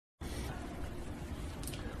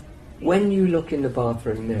When you look in the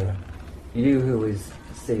bathroom mirror, you who is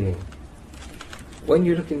seeing, when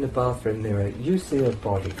you look in the bathroom mirror, you see a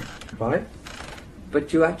body, right?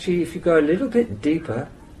 But you actually, if you go a little bit deeper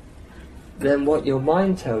than what your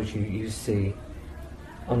mind tells you you see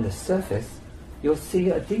on the surface, you'll see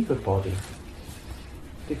a deeper body.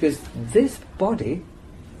 Because this body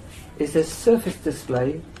is a surface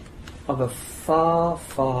display of a far,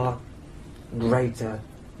 far greater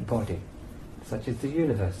body, such as the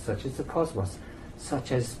universe, such as the cosmos,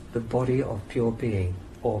 such as the body of pure being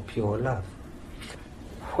or pure love.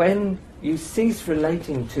 When you cease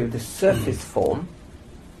relating to the surface form,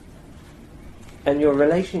 and your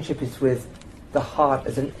relationship is with the heart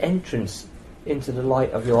as an entrance into the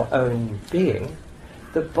light of your own being,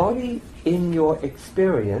 the body in your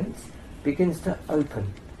experience begins to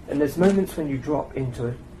open. And there's moments when you drop into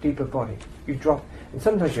a deeper body. You drop, and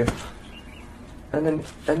sometimes you, and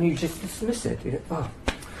you just dismiss it. You go,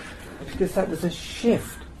 because that was a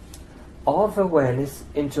shift of awareness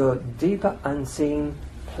into a deeper unseen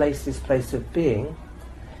place of being,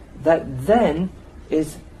 that then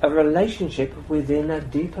is a relationship within a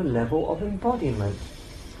deeper level of embodiment.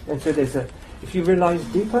 And so if you realize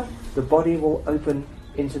deeper, the body will open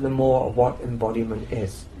into the more of what embodiment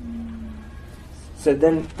is. So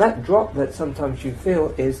then that drop that sometimes you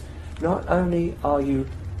feel is not only are you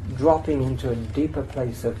dropping into a deeper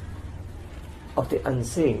place of the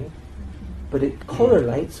unseen, but it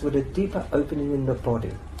correlates with a deeper opening in the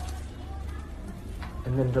body.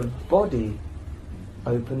 And then the body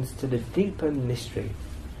opens to the deeper mystery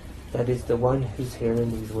that is the one who's hearing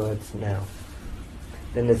these words now.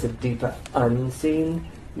 Then there's a deeper unseen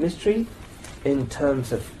mystery in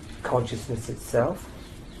terms of consciousness itself,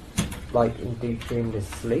 like in deep dreamless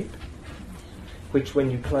sleep, which when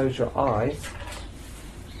you close your eyes,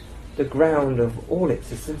 the ground of all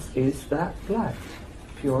existence is that black,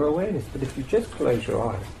 pure awareness. But if you just close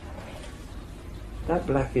your eyes, that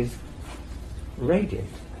black is radiant.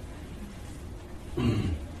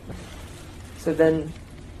 So then,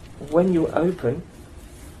 when you open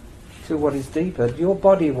to what is deeper, your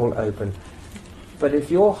body will open. But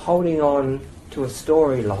if you're holding on to a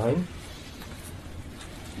storyline,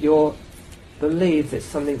 you'll believe that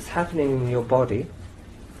something's happening in your body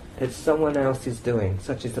that someone else is doing,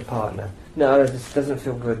 such as a partner. No, this doesn't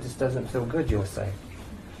feel good, this doesn't feel good, you'll say.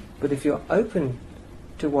 But if you're open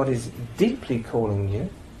to what is deeply calling you,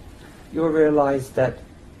 you'll realize that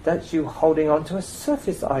that's you holding on to a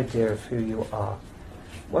surface idea of who you are.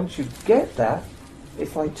 Once you get that,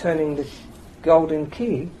 it's like turning the golden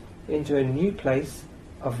key into a new place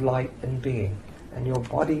of light and being. And your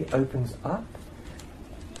body opens up.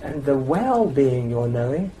 And the well-being you're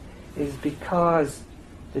knowing is because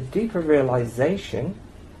the deeper realization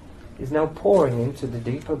is now pouring into the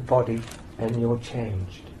deeper body, and you're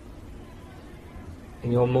changed.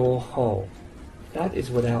 And you're more whole. That is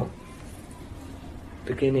without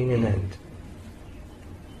beginning and end.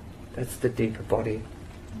 That's the deeper body.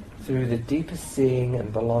 Through the deeper seeing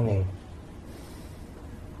and belonging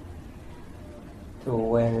to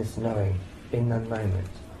awareness knowing in the moment.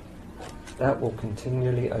 That will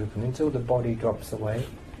continually open until the body drops away.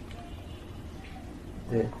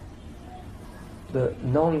 The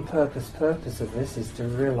non-purpose of this is to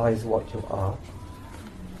realize what you are.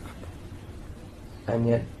 And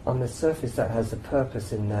yet on the surface that has a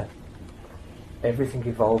purpose in that everything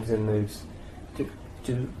evolves and moves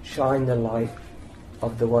to shine the light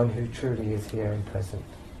of the one who truly is here and present.